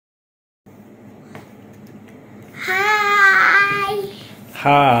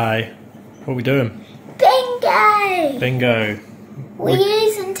Hi. What are we doing? Bingo! Bingo. We're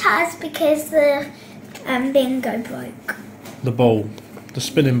using tires because the bingo broke. The ball. The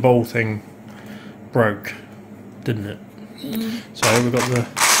spinning ball thing broke, didn't it? Yeah. So we've got the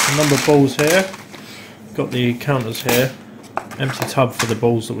number of balls here. Got the counters here. Empty tub for the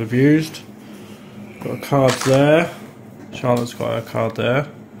balls that we've used. Got a card there. Charlotte's got her card there.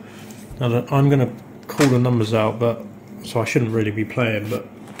 Now I'm going to call the numbers out, but so I shouldn't really be playing, but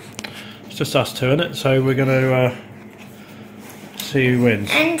it's just us two, isn't it? So we're going to see who wins.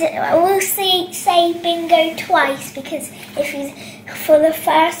 And we'll say bingo twice, because if you, for the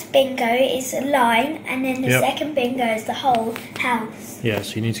first bingo is a line, and then the second bingo is the whole house. Yeah,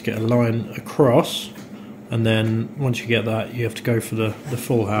 so you need to get a line across, and then once you get that, you have to go for the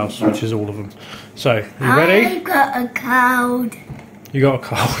full house, which is all of them. So, you ready? I've got a cold. You got a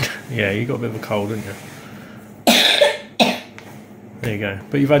cold? Yeah, you got a bit of a cold, didn't you? There you go.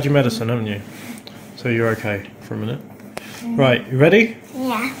 But you've had your medicine, haven't you? So you're okay for a minute. Right, you ready?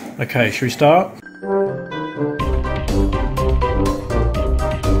 Yeah. Okay, should we start?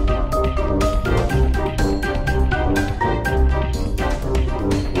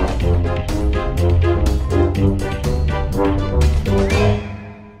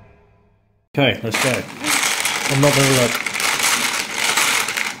 Okay, let's go. I'm not going to look.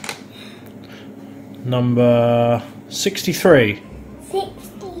 Number 63.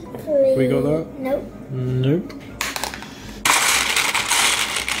 63. We got that? Nope. Nope.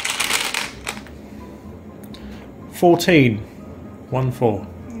 14. 1 4.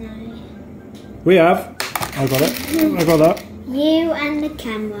 No. We have. I got it. I got that. You and the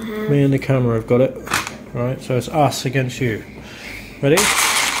camera have. Me and the camera have got it. Right, so it's us against you. Ready?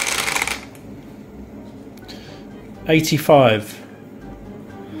 85.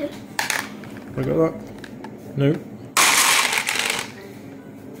 Nope. I got that? Nope.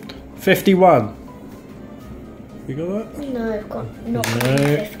 51. You got that? No, I've got not No.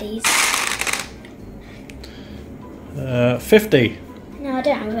 50s. 50. No, I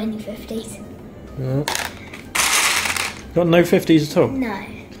don't have any 50s. No. Got no 50s at all? No.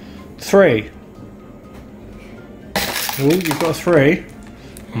 3. Oh, you've got a 3.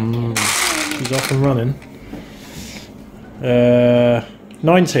 He's off and running.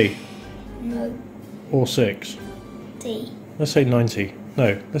 90. No. Or 6. D. Let's say 90.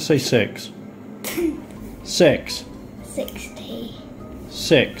 No, let's say 6. 6. 60.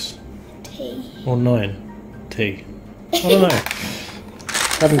 6. T. Or 9. T. I don't know.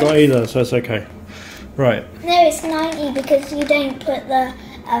 Haven't got either, so it's okay. Right. No, it's 90 because you don't put the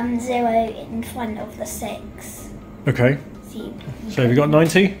 0 in front of the 6. Okay. So have you got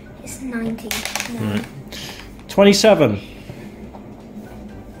 90? It's 90. No. Right. 27.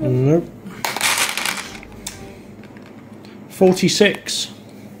 Nope. 46.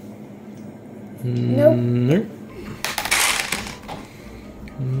 Nope. Nope.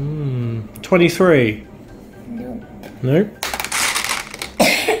 23. Nope. Nope.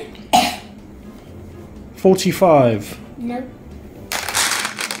 45. Nope.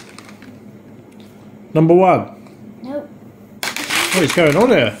 Number 1. Nope. What is going on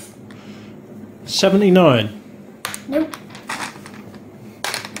here? 79. Nope.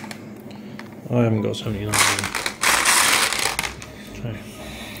 I haven't got 79. Okay.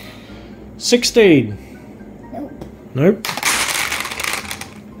 16. Nope. Nope.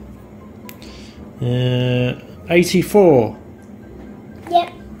 84.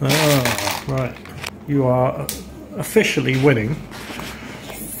 Yep. Ah, right. You are officially winning.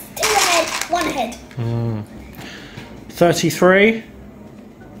 2 ahead. 1 ahead. 33.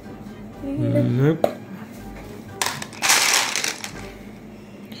 Nope.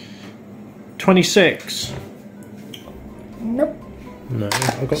 26. Nope. No,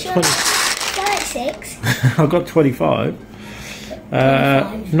 I've got Sure. 20. 36. I've got 25.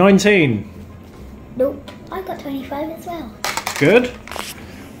 25. 19. Nope. I got 25 as well. Good.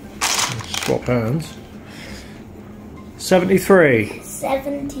 Let's swap hands. 73.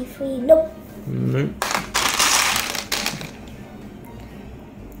 73. Nope. Nope.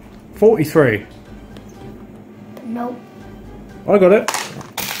 43. Nope. I got it.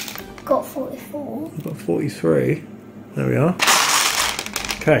 Got 44. I've got 43. There we are.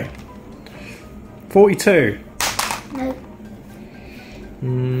 Okay. 42. Nope.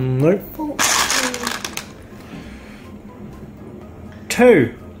 Nope. 42.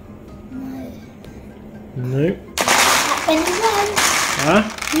 2. No. Nope. Have any ones? Huh?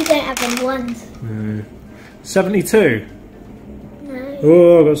 You don't have any ones. No. 72. No.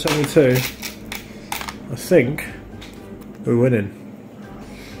 Oh, I got 72. I think we're winning.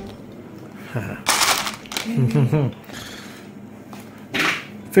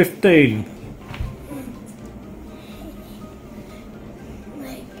 15.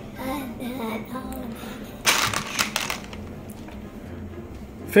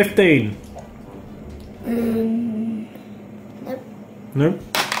 Nope. Nope.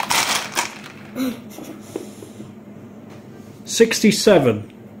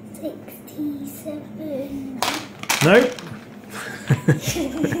 67. 67. Nope.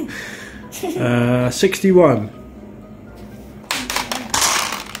 61.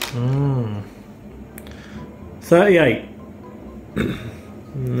 38.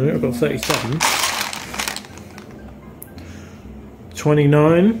 No, I've got 37.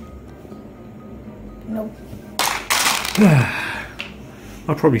 29. Nope.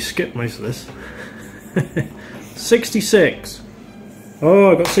 I'll probably skip most of this. 66.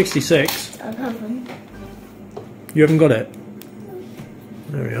 Oh, I got 66. I haven't. You haven't got it?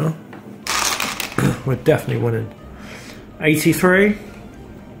 There we are. We're definitely winning. 83.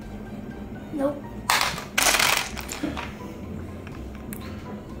 Nope.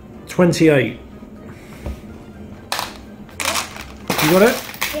 28. You got it?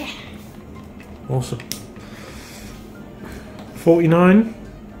 Yeah. Awesome. 49.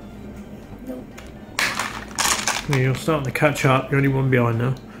 Nope. Yeah, you're starting to catch up. You're only one behind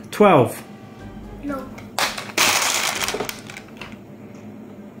now. 12. Nope.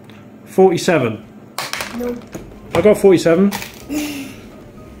 47. Nope. I got 47.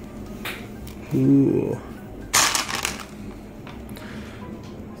 Ooh.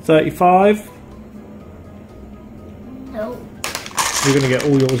 35. Nope. You're going to get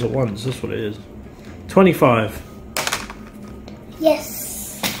all yours at once. That's what it is. 25.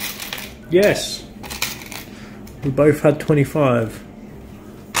 Yes. Yes. We both had 25.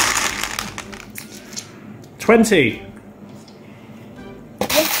 20.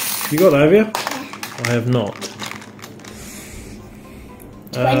 Yes. You got that, have you? Yeah. I have not.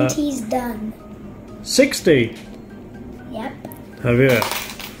 20's done. 60. Yep. Have you?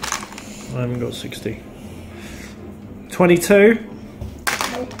 I haven't got 60. 22.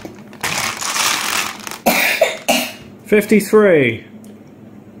 Nope. 53.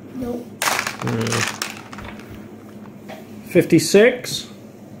 Nope. 56.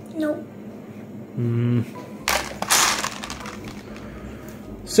 Nope.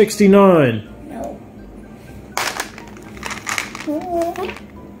 69. Nope.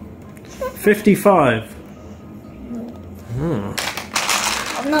 55.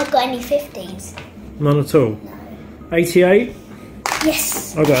 I've not got any 50s. None at all. No. 88.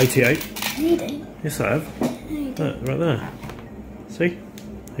 Yes. I got 88. You do. Yes, I have. Look, right there. See?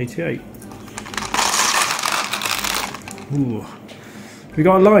 88. Ooh. Have we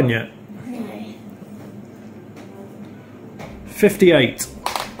got a line yet? No. 58.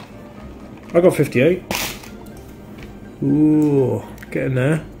 I got 58. Ooh, getting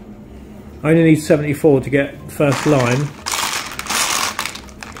there. I only need 74 to get first line.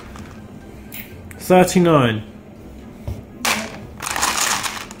 39.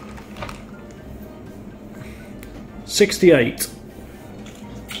 68.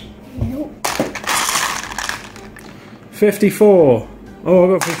 Nope. 54. Oh, I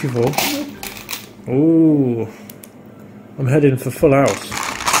got 54. Ooh. I'm heading for full house.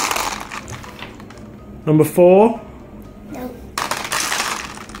 Number 4. Nope.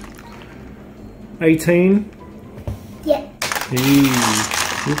 18. Yeah.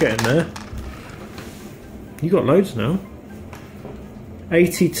 You're getting there. You got loads now.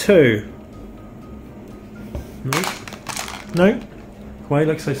 82. No. No. Why you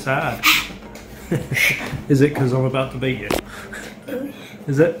look so sad? Is it because I'm about to beat you?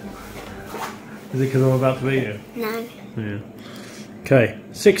 Is it? Is it because I'm about to beat you? No. Yeah. Okay.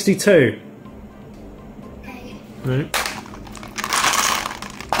 62. Okay. No.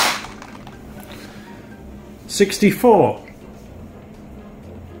 64.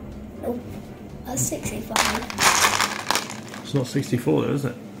 Nope. That's 65. It's not 64 though, is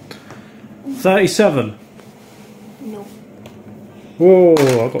it? 37. Nope. Whoa,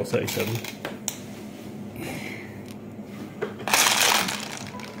 I got 37.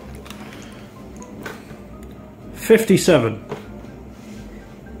 57.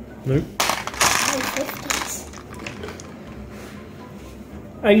 Nope. No 50s.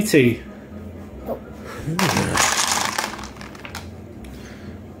 80. Nope.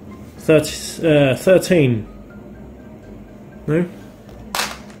 13. No?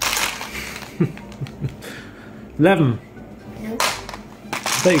 11. Nope. I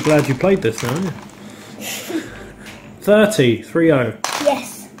bet you're glad you played this now, aren't you? 30. 30.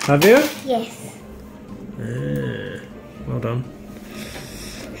 Yes. Have you? Yes. Yeah. Well done.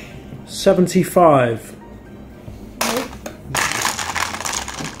 75. Nope.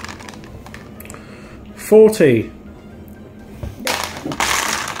 40.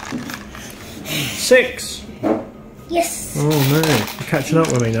 6. Yes. Oh no, you're catching up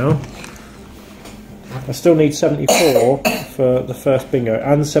with me now. I still need 74 for the first bingo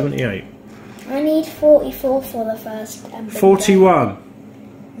and 78. I need 44 for the first bingo. 41.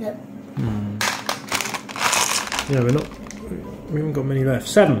 Nope. Yeah, we haven't got many left.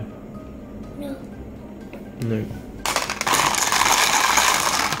 7. No. No.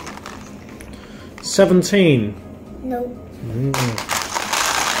 17. No.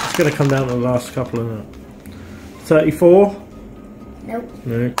 It's going to come down to the last couple of them. 34. Nope.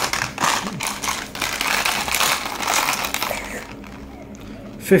 No.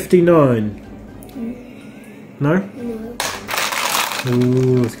 59. No? No.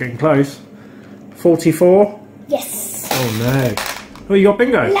 Ooh, it's getting close. 44. Yes. Oh no. Oh, you got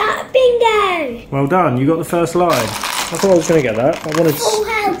bingo. Bingo. Well done, you got the first line. I thought I was going to get that. Full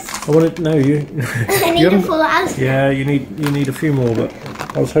house. No, you. I need a full house. Yeah, you need a few more, but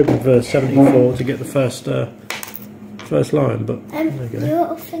I was hoping for 74 to get the first line, but there you go. Your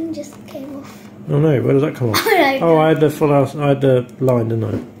little thing just came off. Oh no, where does that come off? Oh, I had the full house. I had the line, didn't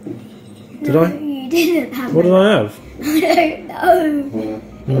I? Did I? You didn't have. What did I have? I don't know.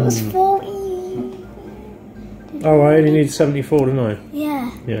 It was 40. Oh, I only need 74, didn't I? Yeah.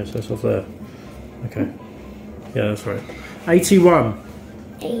 Yeah, so it's off there. Okay. Yeah, that's right. 81.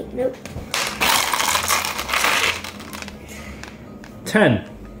 8. Nope. 10.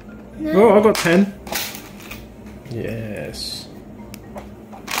 No. Oh, I got 10. Yes.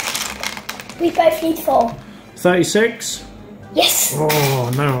 We both need 4. 36. Yes. Oh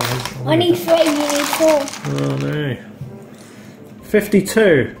no. I need 3. You need 4. Oh no.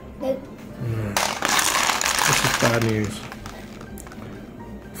 52. Nope. This is bad news.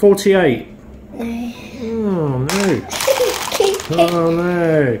 48. No. Oh no. Keep it. Oh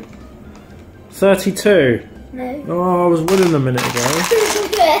no. 32. No. Oh, I was winning a minute ago.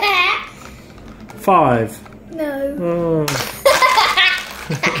 5. No. Oh.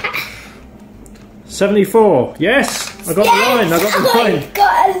 74. Yes! I got the line. I got the line. I've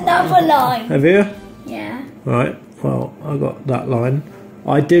got another line. Have you? Yeah. Right. Well, I got that line.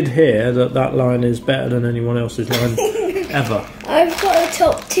 I did hear that line is better than anyone else's line ever. I've got the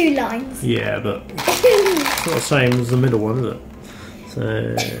top 2 lines. Yeah, but it's not the same as the middle one, is it?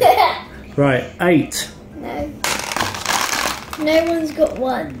 So, right, 8. No. No one's got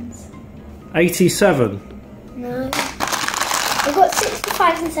 1s. 87. No. I've got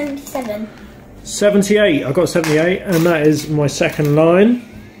 65 and 77. 78. I got 78, and that is my second line.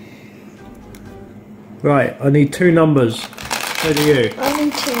 Right, I need 2 numbers. So do you. I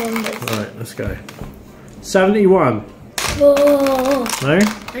need 2 numbers. Right, let's go. 71. Oh. No?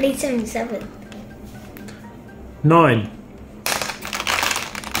 I need 77. 9.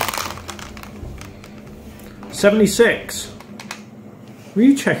 76. What are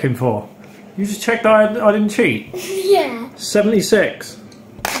you checking for? You just checked that I didn't cheat? Yeah. 76.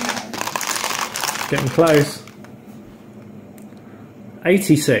 Getting close.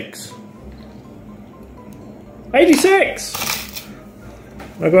 86. 86!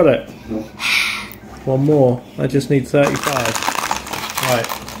 I got it. One more. I just need 35. Right,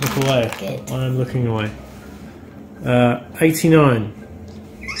 look away. Good. I am looking away. 89.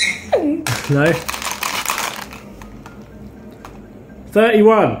 No?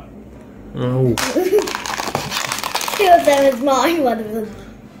 31. Oh. 2 of them is mine, 1 of them.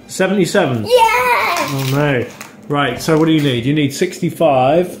 77. Yeah! Oh no. Right, so what do you need? You need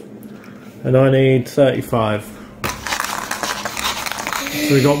 65 and I need 35.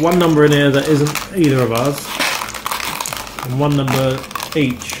 So we've got 1 number in here that isn't either of us and 1 number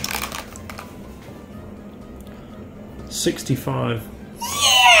each. 65. Yay!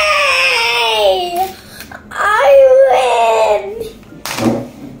 I win!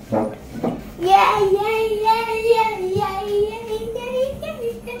 Yeah, yeah, yeah, yeah, yeah, yeah, yeah.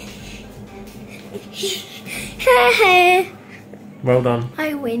 Well done.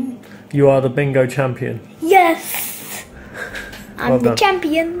 I win. You are the bingo champion. Yes! I'm Well the done.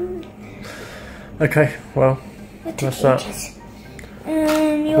 champion. Okay, well, that's that.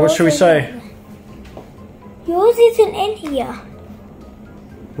 What should we yours say? Yours isn't in here.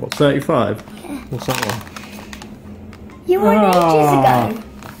 What, 35? Yeah. What's that one? You won ages ago.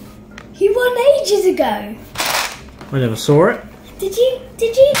 You won ages ago. I never saw it. Did you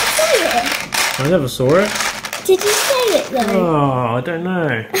say it? I never saw it. Did you say it though? Oh, I don't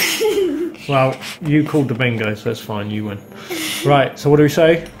know. Well, you called the bingo, so it's fine, you win. Right, so what do we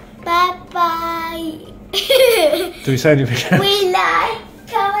say? Bye bye. Do we say anything else? We like